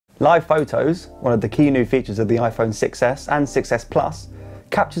Live Photos, one of the key new features of the iPhone 6s and 6s Plus,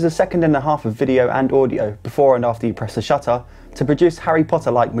 captures 1.5 seconds of video and audio before and after you press the shutter to produce Harry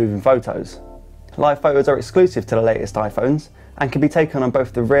Potter-like moving photos. Live Photos are exclusive to the latest iPhones and can be taken on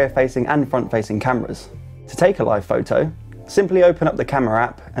both the rear-facing and front-facing cameras. To take a live photo, simply open up the camera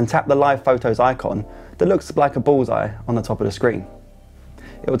app and tap the Live Photos icon that looks like a bullseye on the top of the screen.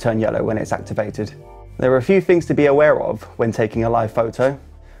 It will turn yellow when it's activated. There are a few things to be aware of when taking a live photo.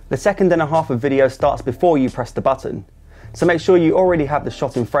 The 1.5 seconds of video starts before you press the button, so make sure you already have the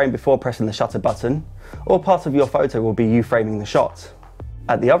shot in frame before pressing the shutter button, or part of your photo will be you framing the shot.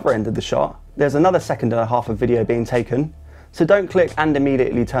 At the other end of the shot, there's another 1.5 seconds of video being taken, so don't click and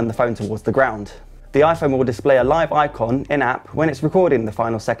immediately turn the phone towards the ground. The iPhone will display a live icon in-app when it's recording the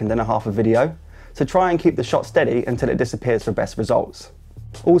final 1.5 seconds of video, so try and keep the shot steady until it disappears for best results.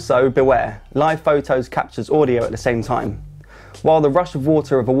 Also, beware, Live Photos captures audio at the same time. While the rush of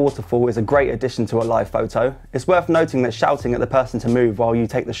water of a waterfall is a great addition to a live photo, it's worth noting that shouting at the person to move while you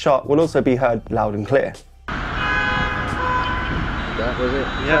take the shot will also be heard loud and clear. That was it?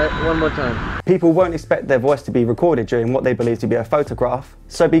 Yeah, one more time. People won't expect their voice to be recorded during what they believe to be a photograph,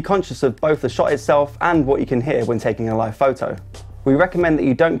 so be conscious of both the shot itself and what you can hear when taking a live photo. We recommend that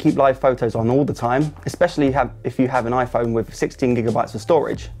you don't keep live photos on all the time, especially if you have an iPhone with 16 GB of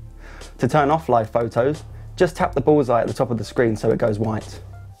storage. To turn off live photos, just tap the bullseye at the top of the screen so it goes white.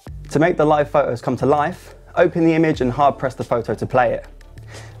 To make the live photos come to life, open the image and hard press the photo to play it.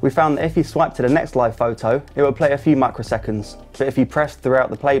 We found that if you swipe to the next live photo, it will play a few microseconds, but if you press throughout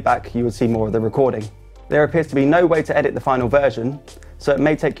the playback, you would see more of the recording. There appears to be no way to edit the final version, so it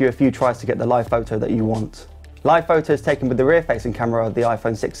may take you a few tries to get the live photo that you want. Live photos taken with the rear-facing camera of the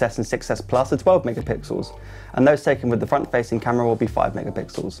iPhone 6s and 6s Plus are 12 megapixels, and those taken with the front-facing camera will be 5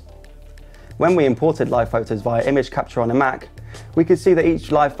 megapixels. When we imported live photos via image capture on a Mac, we could see that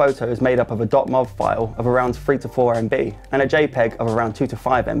each live photo is made up of a .mov file of around 3 to 4 MB and a JPEG of around 2 to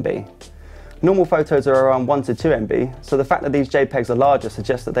 5 MB. Normal photos are around 1 to 2 MB, so the fact that these JPEGs are larger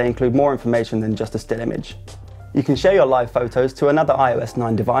suggests that they include more information than just a still image. You can share your live photos to another iOS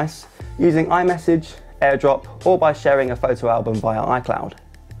 9 device using iMessage, AirDrop, or by sharing a photo album via iCloud.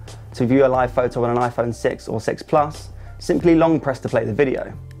 To view a live photo on an iPhone 6 or 6 Plus, simply long press to play the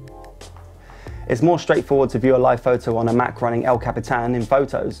video. It's more straightforward to view a live photo on a Mac running El Capitan in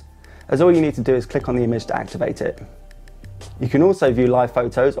Photos, as all you need to do is click on the image to activate it. You can also view live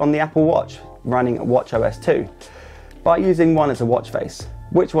photos on the Apple Watch running watchOS 2 by using one as a watch face,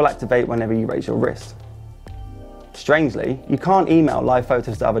 which will activate whenever you raise your wrist. Strangely, you can't email live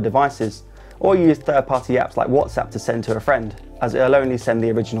photos to other devices or use third-party apps like WhatsApp to send to a friend, as it'll only send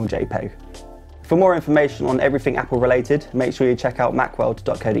the original JPEG. For more information on everything Apple related, make sure you check out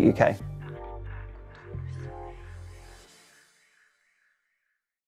macworld.co.uk.